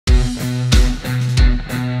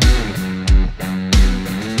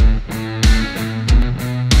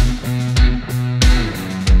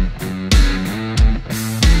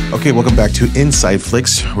Okay, welcome back to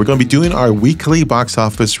InsideFlix. We're going to be doing our weekly box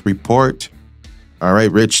office report. All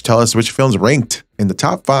right, Rich, tell us which films ranked in the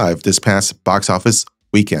top 5 this past box office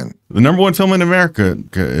weekend. The number 1 film in America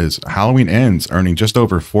is Halloween Ends, earning just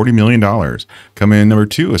over $40 million. Coming in number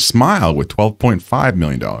 2 is Smile with $12.5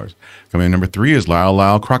 million. Coming in number 3 is Lyle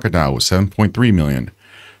Lyle Crocodile with $7.3 million.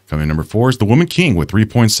 Coming in number 4 is The Woman King with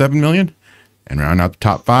 $3.7 million. And rounding out the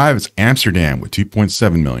top 5 is Amsterdam with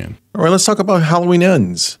 $2.7 million. All right, let's talk about Halloween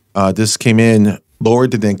Ends. This came in lower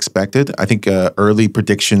than expected. I think early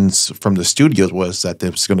predictions from the studios was that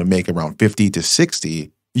it was going to make around 50 to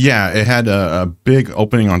 60. Yeah, it had a big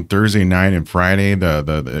opening on Thursday night and Friday.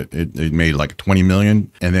 It made like 20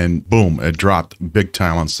 million, and then boom, it dropped big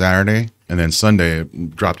time on Saturday, and then Sunday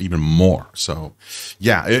it dropped even more. So,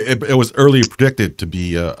 yeah, it was early predicted to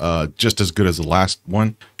be just as good as the last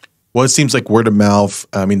one. Well, it seems like word of mouth.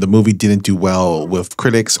 I mean, the movie didn't do well with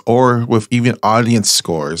critics or with even audience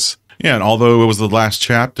scores. Yeah, and although it was the last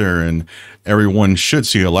chapter, and everyone should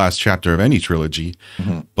see the last chapter of any trilogy,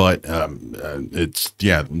 but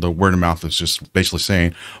the word of mouth is just basically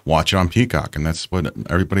saying, watch it on Peacock, and that's what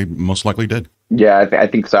everybody most likely did. Yeah, I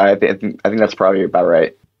think so. I think that's probably about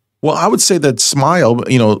right. Well, I would say that Smile,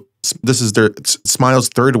 this is Smile's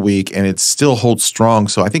 3rd week, and it still holds strong.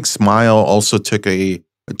 So I think Smile also took a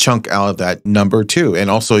chunk out of that number too. And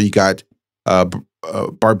also you got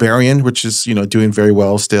Barbarian, which is, doing very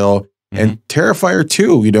well still. And Terrifier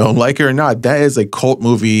 2, like it or not, that is a cult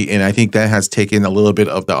movie. And I think that has taken a little bit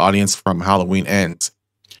of the audience from Halloween Ends.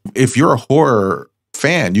 If you're a horror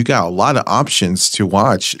fan, you got a lot of options to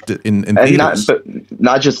watch in theaters.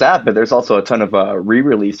 Not just that, but there's also a ton of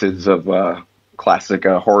re-releases of classic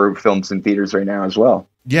horror films in theaters right now as well.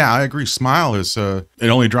 Yeah, I agree. Smile is it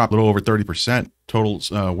only dropped a little over 30%.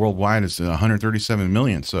 Total worldwide is 137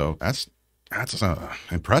 million. So that's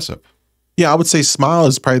impressive. Yeah, I would say Smile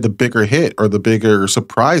is probably the bigger hit or the bigger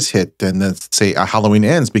surprise hit than, let's say, Halloween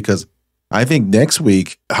Ends, because I think next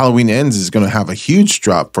week Halloween Ends is going to have a huge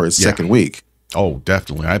drop for its second week. Oh,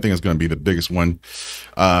 definitely. I think it's going to be the biggest one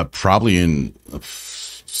probably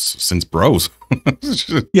since Bros.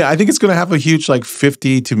 Yeah, I think it's going to have a huge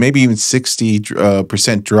 50 to maybe even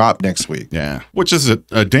 60% drop next week. Yeah, which is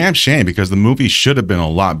a damn shame because the movie should have been a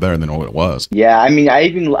lot better than what it was. Yeah, I mean,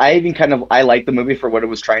 I liked the movie for what it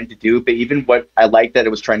was trying to do, but even what I liked that it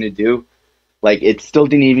was trying to do, it still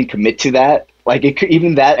didn't even commit to that.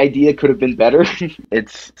 Even that idea could have been better.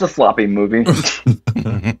 It's a sloppy movie.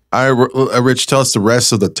 Rich, tell us the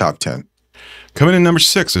rest of the top 10. Coming in number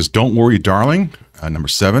 6 is Don't Worry, Darling. Number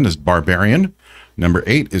 7 is Barbarian. Number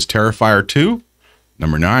 8 is Terrifier 2.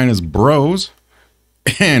 Number 9 is Bros.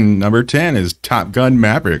 And number 10 is Top Gun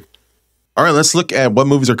Maverick. All right, let's look at what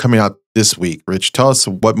movies are coming out this week. Rich, tell us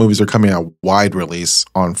what movies are coming out wide release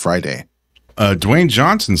on Friday. Dwayne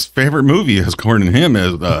Johnson's favorite movie, according to him,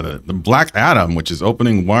 is the Black Adam, which is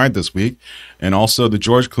opening wide this week. And also the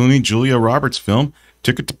George Clooney, Julia Roberts film,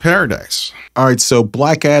 Ticket to Paradise. All right, so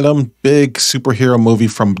Black Adam, big superhero movie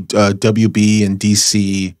from WB and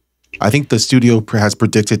DC. I think the studio has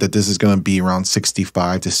predicted that this is going to be around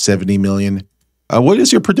 65 to 70 million. What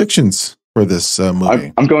is your predictions for this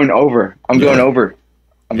movie? I'm going over. I'm going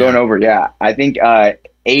over. Yeah, I think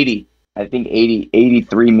 80. I think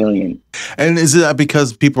 83 million. And is that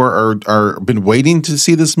because people are been waiting to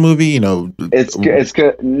see this movie? It's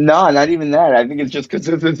good. No, not even that. I think it's just because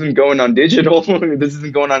this isn't going on digital. This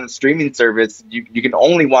isn't going on a streaming service. You can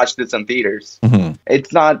only watch this in theaters.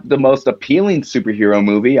 It's not the most appealing superhero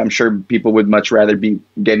movie. I'm sure people would much rather be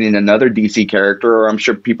getting another DC character, or I'm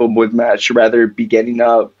sure people would much rather be getting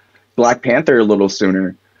Black Panther a little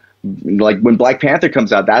sooner. When Black Panther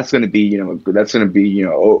comes out, that's going to be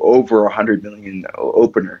over 100 million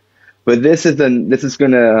opener. But this is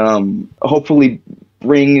going to hopefully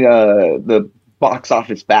bring the box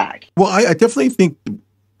office back. Well, I definitely think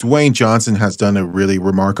Dwayne Johnson has done a really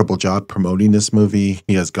remarkable job promoting this movie.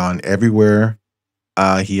 He has gone everywhere.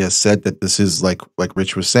 He has said that this is like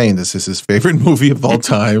Rich was saying, this is his favorite movie of all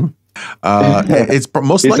time. It's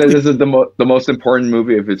most likely this is the most important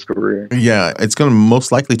movie of his career. Yeah, it's going to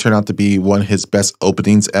most likely turn out to be one of his best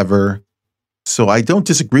openings ever. So I don't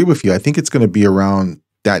disagree with you. I think it's going to be around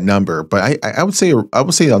that number, but I would say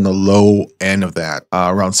on the low end of that,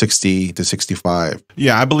 around 60 to 65.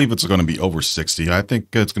 Yeah, I believe it's going to be over 60. I think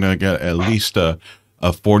it's going to get at least a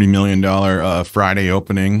 $40 million Friday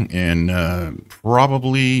opening, and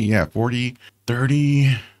probably 40,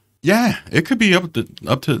 30. Yeah, it could be up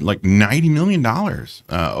to like $90 million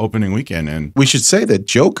opening weekend. And we should say that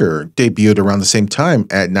Joker debuted around the same time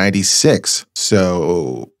at 96.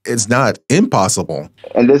 So it's not impossible.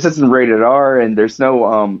 And this isn't rated R, and there's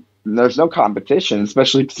no there's no competition,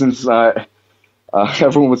 especially since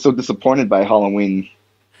everyone was so disappointed by Halloween.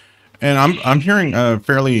 And I'm hearing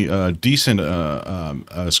fairly decent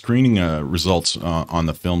screening results on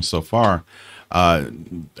the film so far.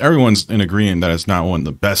 Everyone's in agreement that it's not one of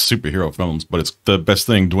the best superhero films, but it's the best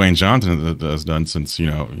thing Dwayne Johnson has done since you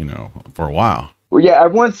know for a while. Well, yeah,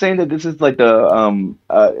 everyone's saying that this is like the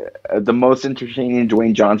most entertaining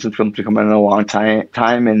Dwayne Johnson film to come out in a long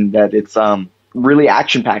time, and that it's really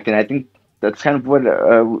action packed. And I think that's kind of what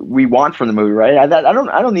we want from the movie, right? I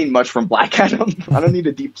don't need much from Black Adam. I don't need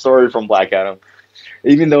a deep story from Black Adam,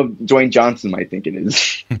 even though Dwayne Johnson might think it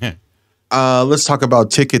is. Let's talk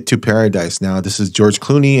about Ticket to Paradise now. This is George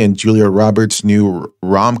Clooney and Julia Roberts' new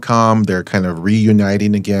rom-com. They're kind of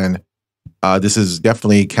reuniting again. This is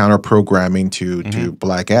definitely counter-programming to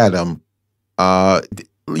Black Adam.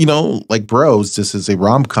 Like Bros, this is a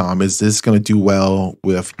rom-com. Is this going to do well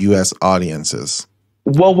with U.S. audiences?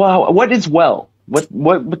 Well, wow. What is well?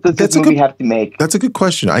 What does this movie have to make? That's a good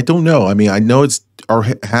question. I don't know. I mean, I know it's or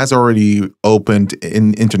has already opened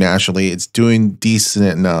internationally. It's doing decent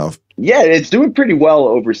enough. Yeah, it's doing pretty well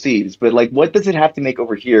overseas. But like, what does it have to make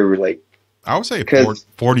over here? Like, I would say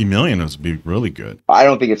 40 million would be really good. I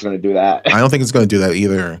don't think it's going to do that. I don't think it's going to do that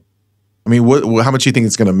either. I mean, how much do you think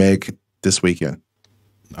it's going to make this weekend?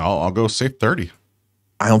 I'll go say 30.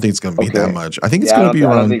 I don't think it's going to be that much. I think it's going to be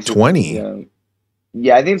around 20.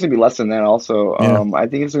 Yeah, I think it's going to be less than that also. I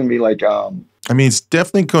think it's going to be like... I mean, it's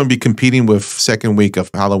definitely going to be competing with second week of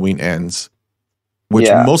Halloween Ends, which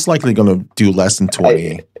most likely going to do less than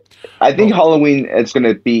 20. I think Halloween is going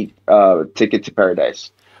to beat Ticket to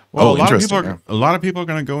Paradise. Well, a lot of people are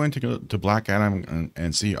going to go into Black Adam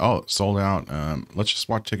and see, sold out. Let's just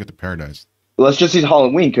watch Ticket to Paradise. Let's just see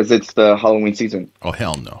Halloween because it's the Halloween season. Oh,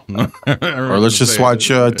 hell no. Or let's just watch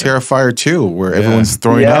Terrifier 2 where everyone's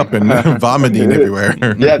throwing up and vomiting everywhere.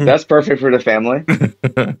 Yeah, that's perfect for the family.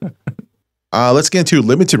 Let's get into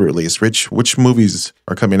limited release. Rich, which movies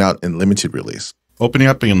are coming out in limited release? Opening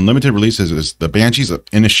up in limited releases is The Banshees of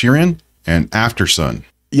Inisherin and Aftersun.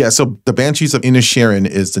 Yeah, so The Banshees of Inisherin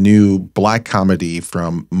is the new black comedy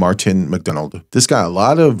from Martin McDonagh. This got a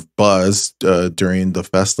lot of buzz during the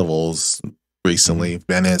festivals recently,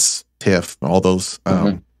 Venice, TIFF, all those.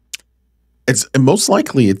 It's most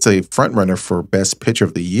likely it's a front runner for Best Picture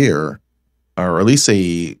of the Year, or at least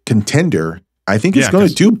a contender. I think it's going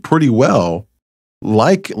to do pretty well,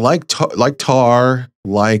 like Tar,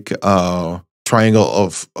 like Triangle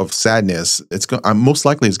of Sadness. Most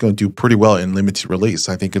likely it's going to do pretty well in limited release.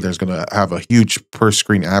 I think there's going to have a huge per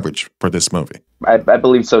screen average for this movie. I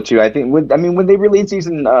believe so too. I think when they release these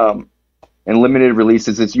in limited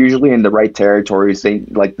releases, it's usually in the right territories,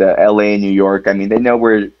 like the LA and New York. I mean, they know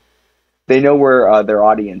where their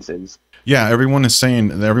audience is. Yeah, everyone that's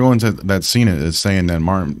seen it is saying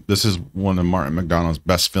that this is one of Martin McDonagh's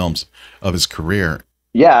best films of his career.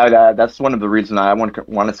 Yeah, that's one of the reasons I want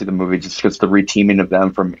to see the movie, just because the reteaming of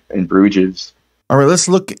them from in Bruges. All right, let's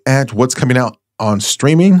look at what's coming out on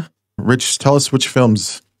streaming. Rich, tell us which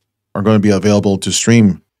films are going to be available to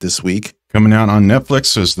stream this week. Coming out on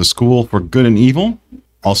Netflix is The School for Good and Evil.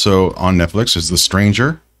 Also on Netflix is The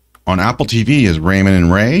Stranger. On Apple TV is Raymond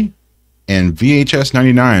and Ray. And VHS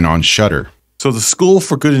 99 on Shudder. So The School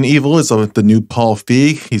for Good and Evil is the new Paul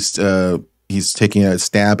Feig. He's taking a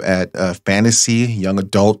stab at fantasy young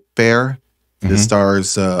adult fare. This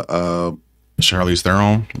stars Charlize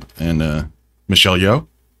Theron and Michelle Yeoh,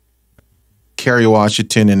 Kerry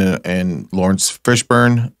Washington and Lawrence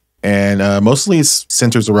Fishburne, and mostly it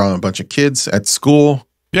centers around a bunch of kids at school.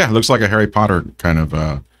 Yeah, it looks like a Harry Potter kind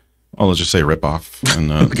of. Let's just say ripoff.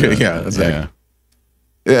 And okay, yeah.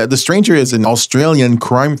 The Stranger is an Australian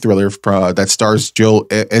crime thriller that stars Joel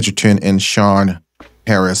Edgerton and Sean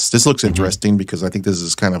Harris. This looks interesting because I think this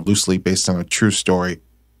is kind of loosely based on a true story.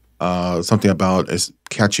 Something about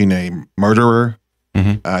catching a murderer.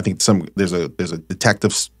 I think there's a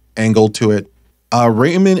detective angle to it.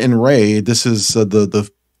 Raymond and Ray. This is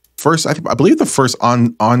the first. I believe the first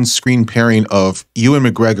on-screen pairing of Ewan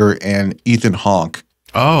McGregor and Ethan Hawke.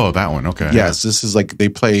 Oh, that one. Okay. Yes, this is like they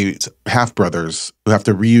play half brothers who have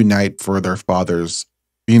to reunite for their father's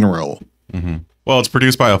funeral. Well, it's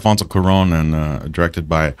produced by Alfonso Cuarón and directed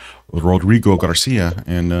by Rodrigo Garcia,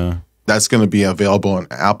 and that's going to be available on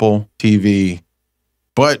Apple TV.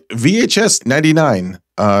 But VHS 99,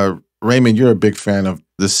 Raymond, you're a big fan of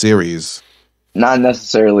the series. Not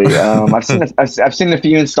necessarily. I've seen a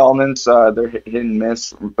few installments. They're hit and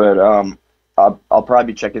miss, but I'll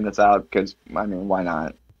probably be checking this out because, I mean, why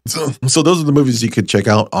not? So those are the movies you could check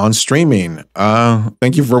out on streaming.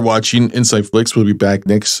 Thank you for watching InsideFlix. We'll be back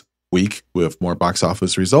next week with more box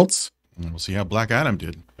office results. And we'll see how Black Adam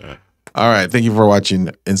did. All right. Thank you for watching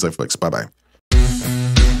InsideFlix. Bye-bye.